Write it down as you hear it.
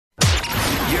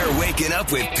You're waking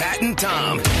up with Pat and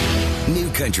Tom. New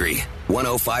Country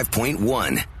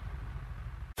 105.1.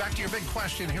 Back to your big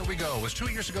question. Here we go. It was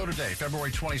 2 years ago today,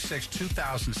 February 26,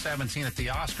 2017, at the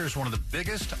Oscars. One of the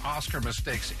biggest Oscar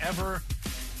mistakes ever.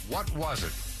 What was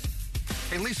it?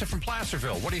 Hey, Lisa from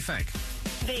Placerville, what do you think?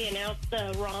 They announced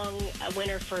the wrong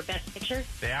winner for Best Picture.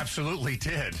 They absolutely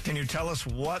did. Can you tell us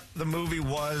what the movie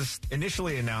was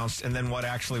initially announced and then what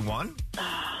actually won?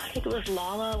 I think it was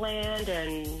La La Land,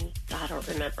 and I don't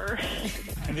remember.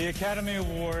 And the Academy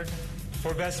Award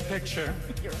for Best Picture.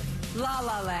 La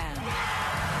La Land.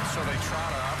 So they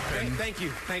trot up and... Thank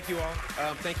you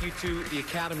all. Thank you to the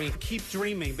Academy. Keep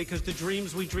dreaming, because the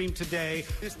dreams we dream today,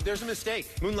 there's a mistake.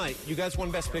 Moonlight, you guys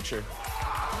won Best Picture.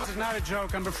 This is not a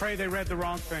joke. I'm afraid they read the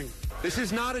wrong thing. This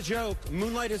is not a joke.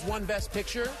 Moonlight has won Best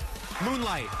Picture.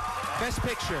 Moonlight, Best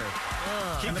Picture.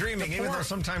 Keep dreaming, even though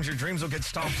sometimes your dreams will get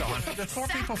stomped on. The poor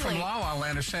people from La La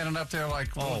Land are standing up there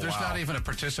like, well, there's not even a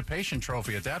participation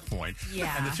trophy at that point.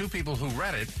 Yeah. And the two people who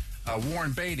read it,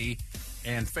 Warren Beatty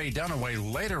and Faye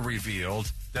Dunaway, later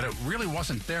revealed that it really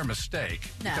wasn't their mistake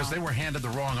because they were handed the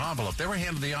wrong envelope. They were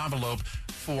handed the envelope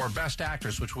for Best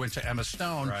Actress, which went to Emma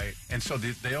Stone. Right. And so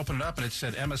they opened it up and it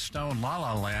said Emma Stone, La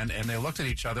La Land, and they looked at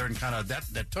each other and kind of,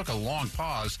 that took a long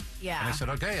pause. Yeah. And they said,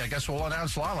 okay, I guess we'll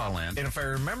announce La La Land. And if I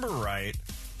remember right,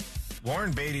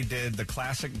 Warren Beatty did the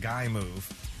classic guy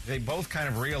move. They both kind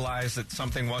of realized that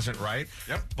something wasn't right.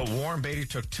 Yep. But Warren Beatty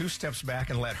took 2 steps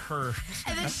back and let her...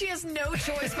 And then she has no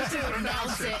choice but to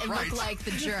announce it and look like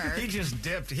the jerk. He just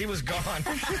dipped. He was gone.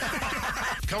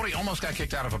 Cody almost got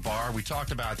kicked out of a bar. We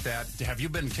talked about that. Have you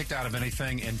been kicked out of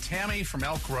anything? And Tammy from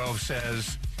Elk Grove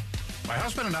says, my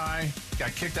husband and I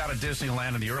got kicked out of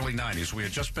Disneyland in the early 90s. We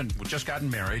had just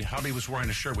gotten married. Hubby was wearing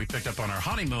a shirt we picked up on our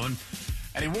honeymoon,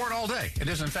 and he wore it all day. It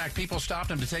is, in fact, people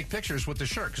stopped him to take pictures with the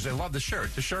shirt because they loved the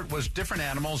shirt. The shirt was different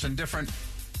animals in different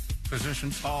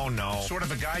positions. Oh, no. Sort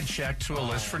of a guide check to a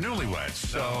list for newlyweds.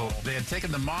 So they had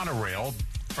taken the monorail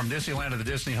from Disneyland to the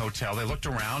Disney Hotel. They looked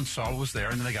around, saw it was there,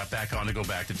 and then they got back on to go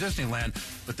back to Disneyland,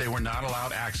 but they were not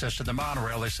allowed access to the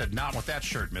monorail. They said, not with that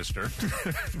shirt, mister.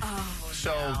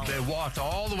 So they walked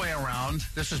all the way around.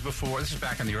 This is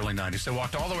back in the early 90s. They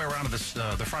walked all the way around to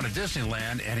the front of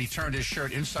Disneyland, and he turned his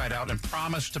shirt inside out and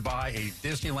promised to buy a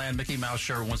Disneyland Mickey Mouse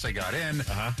shirt once they got in,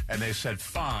 and they said,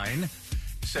 fine.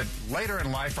 Said later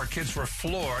in life, our kids were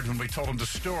floored when we told them the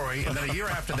story, and then a year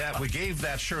after that, we gave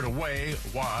that shirt away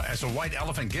as a white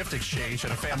elephant gift exchange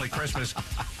at a family Christmas.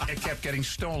 It kept getting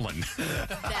stolen.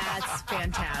 That's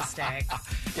fantastic.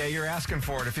 Yeah, you're asking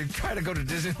for it. If you try to go to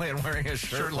Disneyland wearing a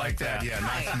shirt like that, yeah,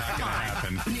 not going to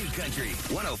happen. New Country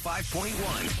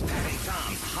 105.1. Pat and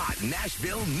Tom's Hot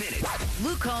Nashville Minute.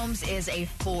 Luke Combs is a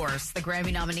force. The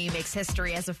Grammy nominee makes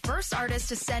history as the first artist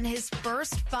to send his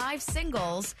first 5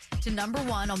 singles to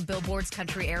 #1 on Billboard's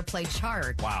country airplay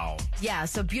chart. Wow. Yeah,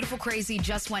 so Beautiful Crazy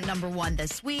just went #1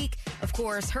 this week. Of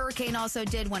course, Hurricane also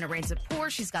did When It Rains It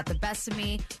Pours. She's got The Best of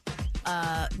Me.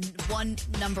 1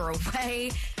 number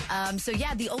away. So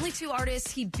yeah, the only 2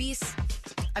 artists he bests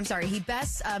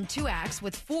 2 acts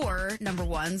with 4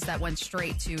 #1s that went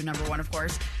straight to #1, of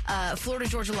course. Florida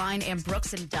Georgia Line and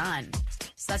Brooks and Dunn.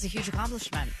 So that's a huge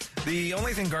accomplishment. The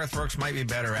only thing Garth Brooks might be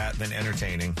better at than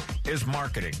entertaining is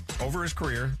marketing. Over his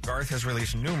career, Garth has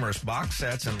released numerous box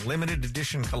sets and limited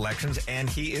edition collections, and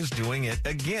he is doing it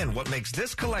again. What makes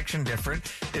this collection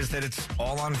different is that it's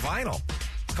all on vinyl.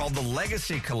 It's called the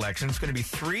Legacy Collection. It's going to be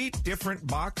 3 different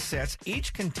box sets,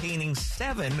 each containing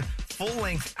 7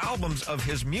 full-length albums of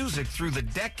his music through the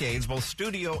decades, both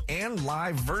studio and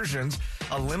live versions.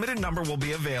 A limited number will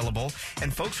be available,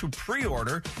 and folks who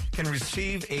pre-order can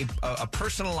receive a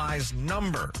personalized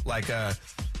number, like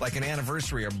an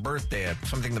anniversary or birthday,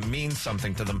 something that means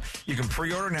something to them. You can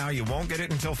pre-order now. You won't get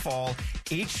it until fall.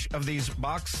 Each of these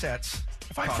box sets...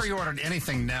 If I pre-ordered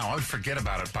anything now, I would forget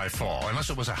about it by fall, unless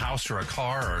it was a house or a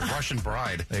car or a Russian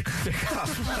bride. They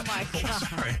cost Oh, my God.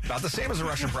 Sorry. about the same as a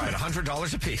Russian bride,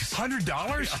 $100 a piece. $100?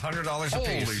 $100 a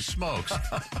piece. Holy smokes.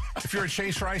 If you're a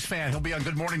Chase Rice fan, he'll be on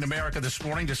Good Morning America this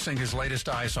morning to sing his latest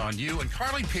Eyes on You. And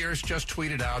Carly Pierce just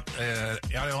tweeted out,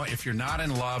 if you're not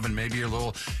in love and maybe it's a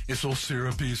little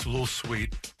syrupy, it's a little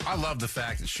sweet. I love the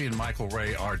fact that she and Michael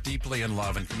Ray are deeply in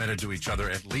love and committed to each other,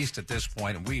 at least at this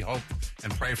point, and we hope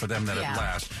and pray for them that it lasts.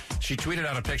 She tweeted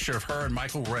out a picture of her and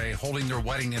Michael Ray holding their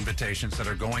wedding invitations that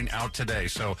are going out today.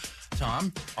 So,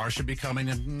 Tom, ours should be coming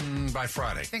in by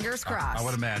Friday. Fingers crossed. I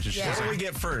would imagine. Yeah. What do we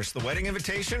get first, the wedding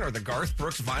invitation or the Garth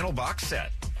Brooks vinyl box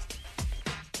set?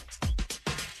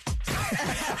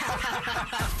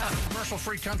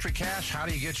 Commercial-free country cash. How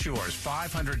do you get yours?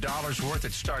 $500 worth.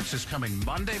 It starts this coming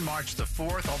Monday, March the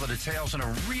 4th. All the details and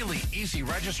a really easy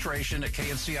registration at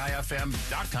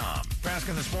kncifm.com. We're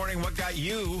asking this morning, what got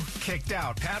you kicked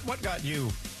out? Pat, what got you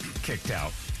kicked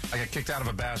out? I got kicked out of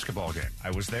a basketball game.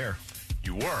 I was there.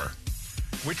 You were?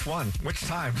 Which one? Which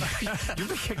time? You've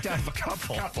been kicked out of a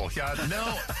couple. Yeah,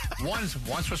 no.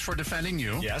 Once was for defending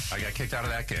you. Yes. I got kicked out of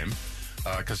that game.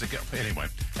 Anyway.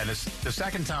 And the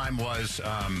second time was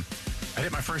I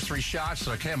hit my first 3 shots.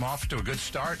 So, I'm off to a good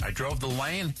start. I drove the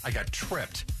lane. I got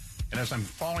tripped. And as I'm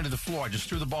falling to the floor, I just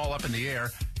threw the ball up in the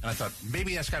air. And I thought,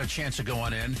 maybe that's got a chance of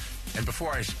going in. And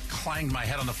before I clanged my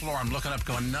head on the floor, I'm looking up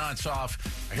going, no, it's off.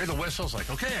 I hear the whistles like,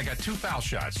 okay, I got 2 foul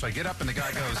shots. So I get up and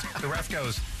the ref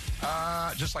goes,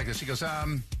 just like this. He goes,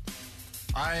 I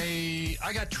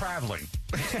got traveling.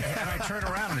 And I turn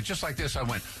around and just like this, I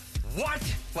went, what?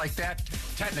 Like that,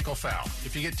 technical foul.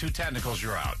 If you get 2 technicals,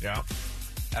 you're out. Yeah.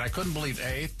 And I couldn't believe,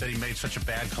 A, that he made such a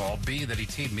bad call, B, that he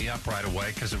teed me up right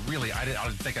away, because I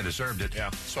didn't think I deserved it. Yeah.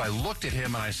 So I looked at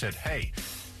him and I said, hey,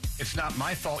 it's not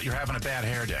my fault you're having a bad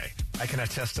hair day. I can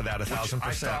attest to that 1,000%.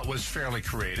 I thought was fairly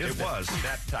creative. It was.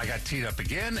 I got teed up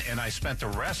again, and I spent the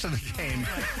rest of the game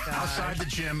outside the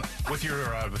gym with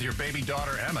your baby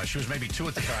daughter, Emma. She was maybe 2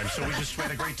 at the time, so we just had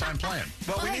a great time playing.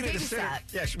 Well, we needed to sit her.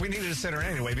 Yeah, we needed to sit her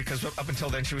anyway, because up until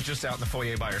then, she was just out in the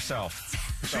foyer by herself.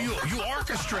 So you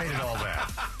orchestrated all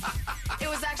that. It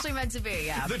was actually meant to be,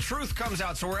 yeah. The truth comes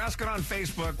out. So we're asking on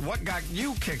Facebook, what got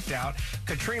you kicked out?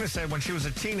 Katrina said when she was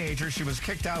a teenager, she was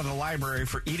kicked out of the library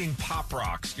for eating Pop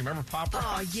Rocks. You remember Pop Rocks?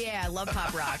 Oh, yeah, I love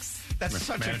Pop Rocks. That's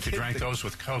such a if you drank those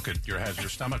with Coke, your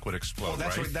stomach would explode,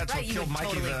 that's right? What killed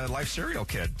Mikey, the Life cereal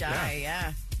kid.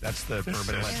 Yeah. That's the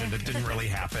urban legend. It didn't really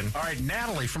happen. All right,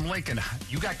 Natalie from Lincoln,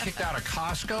 you got kicked out of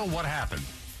Costco. What happened?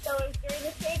 So it was during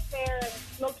the state fair, and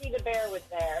Smokey the Bear was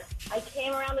there. I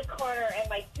came around the corner, and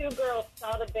my 2 girls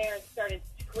saw the bear and started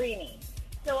screaming.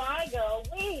 So I go,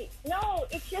 wait, no,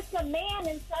 it's just a man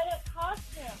inside a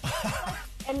costume.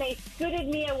 And they scooted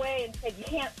me away and said, you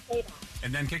can't say that.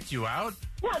 And then kicked you out?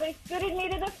 Yeah, they scooted me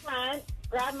to the front,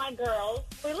 grabbed my girls,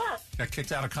 we left. Got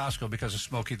kicked out of Costco because of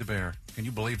Smokey the Bear. Can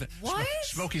you believe that? What?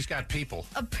 Smokey's got people.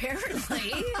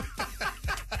 Apparently.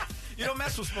 You don't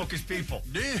mess with Smokey's people.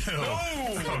 No. It's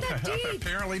not that deep.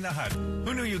 Apparently not.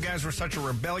 Who knew you guys were such a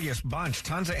rebellious bunch?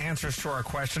 Tons of answers to our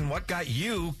question, what got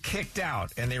you kicked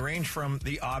out? And they range from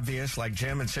the obvious, like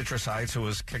Jim in Citrus Heights, who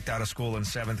was kicked out of school in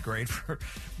 7th grade for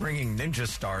bringing ninja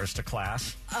stars to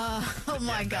class. Oh,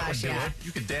 my gosh, yeah.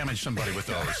 You could damage somebody with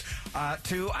those.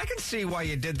 To, I can see why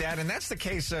you did that, and that's the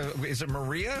case of, is it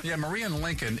Maria? Yeah, Maria in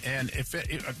Lincoln. And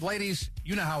ladies,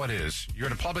 you know how it is. You're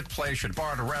at a public place, you're at a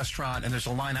bar, at a restaurant, and there's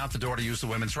a line out the door to use the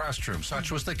women's restroom.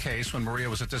 Such was the case when Maria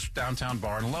was at this downtown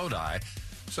bar in Lodi.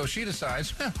 So she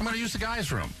decides, I'm going to use the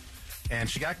guys' room. And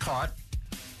she got caught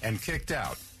and kicked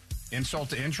out. Insult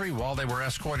to injury, while they were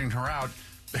escorting her out,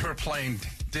 they were playing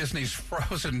Disney's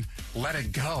Frozen Let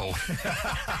It Go.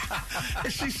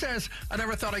 She says, I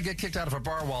never thought I'd get kicked out of a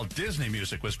bar while Disney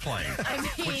music was playing.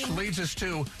 Which leads us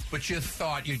to, but you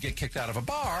thought you'd get kicked out of a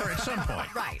bar at some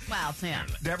point. Right. Well, yeah.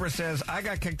 Deborah says, I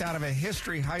got kicked out of a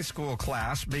history high school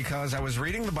class because I was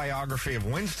reading the biography of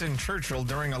Winston Churchill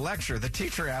during a lecture. The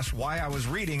teacher asked why I was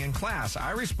reading in class.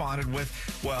 I responded with,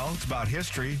 well, it's about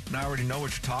history, and I already know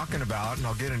what you're talking about, and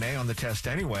I'll get an A on the test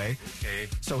anyway. Okay.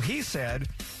 So he said,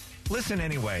 listen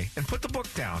anyway, and put the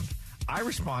book down. I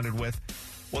responded with,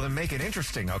 well, then make it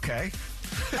interesting, okay?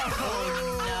 Oh,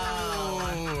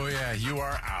 yeah, you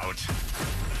are out.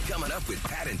 Coming up with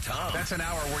Pat and Tom. That's an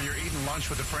hour where you're eating lunch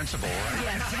with the principal, right?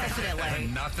 Yeah, definitely.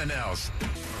 And nothing else.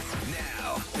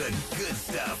 Now, the good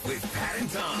stuff with Pat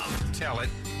and Tom. Tell it.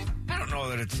 I don't know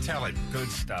that it's Tell it. good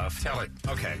stuff. Tell it.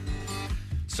 Okay.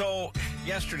 So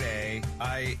yesterday,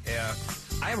 I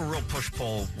have a real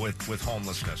push-pull with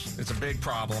homelessness. It's a big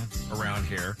problem around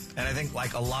here. And I think,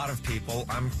 like a lot of people,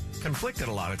 I'm conflicted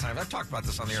a lot of times. I've talked about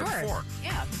this on the air before.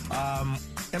 Yeah.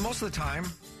 And most of the time,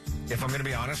 if I'm going to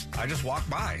be honest, I just walk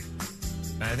by.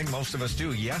 And I think most of us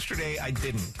do. Yesterday, I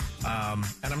didn't. And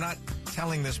I'm not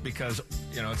telling this because,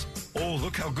 it's, oh,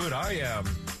 look how good I am.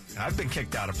 I've been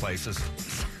kicked out of places.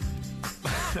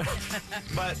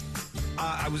 But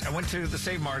I went to the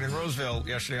Save Mart in Roseville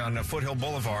yesterday on Foothill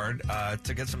Boulevard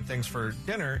to get some things for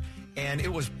dinner, and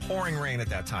it was pouring rain at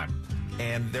that time.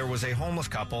 And there was a homeless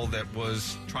couple that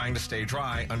was trying to stay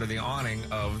dry under the awning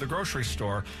of the grocery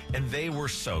store, and they were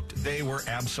soaked. They were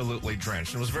absolutely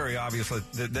drenched. It was very obvious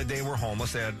that they were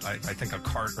homeless. They had, I think, a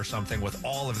cart or something with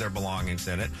all of their belongings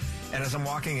in it. And as I'm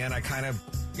walking in, I kind of,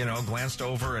 glanced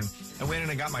over and went in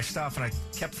and got my stuff, and I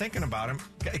kept thinking about them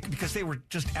because they were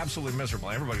just absolutely miserable.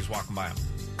 Everybody's walking by them.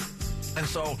 And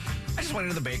so I just went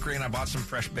into the bakery and I bought some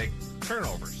fresh baked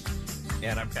turnovers.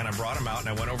 And I brought them out and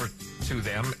I went over to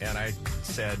them and I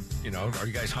said, are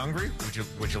you guys hungry?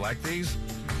 Would you like these?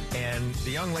 And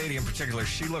the young lady in particular,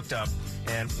 she looked up,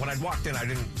 and when I'd walked in, I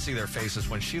didn't see their faces.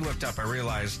 When she looked up, I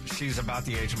realized she's about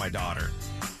the age of my daughter.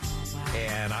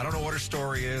 And I don't know what her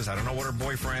story is. I don't know what her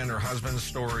boyfriend or husband's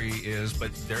story is,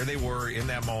 but there they were in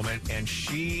that moment. And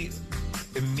she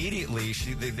immediately,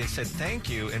 they said, thank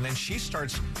you. And then she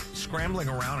starts scrambling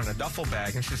around in a duffel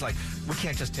bag. And she's like, we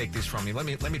can't just take these from you. Let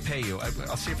me pay you.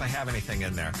 I'll see if I have anything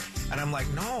in there. And I'm like,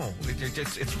 no,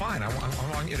 it's fine. I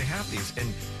want you to have these.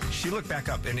 And she looked back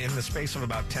up, and in the space of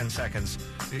about 10 seconds,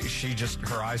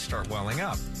 her eyes start welling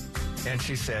up. And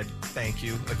she said, thank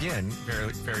you again,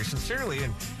 very, very sincerely.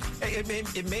 And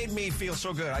it made me feel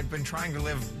so good. I've been trying to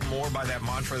live more by that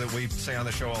mantra that we say on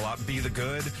the show a lot, be the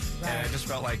good. Right. And I just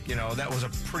felt like, that was a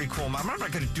pretty cool moment. I'm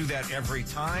not going to do that every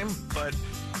time, but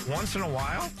once in a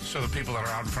while. So the people that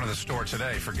are out in front of the store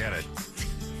today, forget it.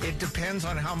 It depends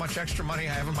on how much extra money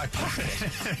I have in my pocket.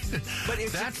 But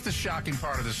that's the shocking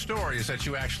part of the story, is that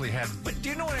you actually had. But do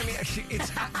you know what I mean?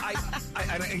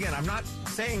 Again, I'm not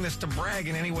saying this to brag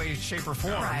in any way, shape, or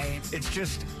form. Right. It's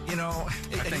just, I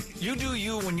think you do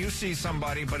you when you see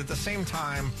somebody, but at the same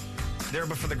time, they're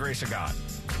but for the grace of God.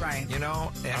 Right. And I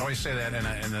always say that,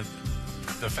 and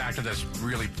the factor that's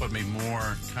really put me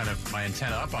more kind of my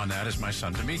antenna up on that is my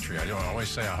son Dimitri. I always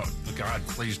say, oh, God,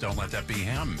 please don't let that be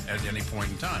him at any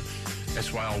point in time.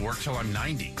 That's why I'll work till I'm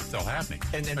 90 if they'll have me.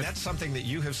 And that's something that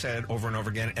you have said over and over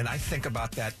again, and I think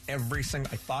about that I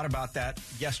thought about that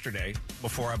yesterday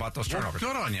before I bought those turnovers.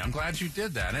 Well, good on you. I'm glad you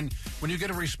did that. And when you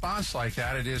get a response like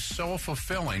that, it is so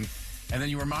fulfilling. And then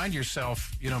you remind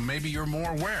yourself, maybe you're more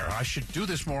aware. I should do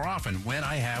this more often when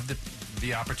I have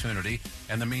the opportunity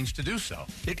and the means to do so.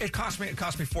 It cost me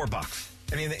 $4.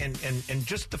 I mean, and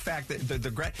just the fact that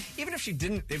even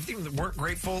if they weren't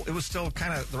grateful, it was still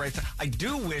kind of the right thing. I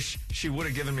do wish she would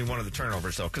have given me one of the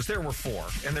turnovers, though, because there were 4,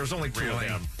 and there was only 2 of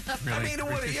them. Really? I mean, it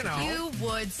would have, You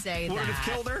would say that. Would it have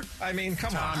killed her? I mean,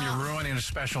 come on. Tom, you're ruining a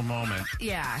special moment.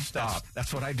 Yeah. Stop.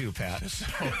 That's what I do, Pat.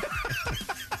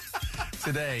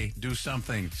 Today, do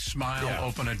something. Smile,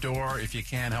 open a door. If you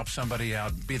can, help somebody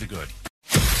out. Be the good.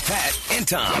 Pat and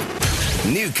Tom.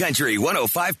 New Country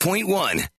 105.1.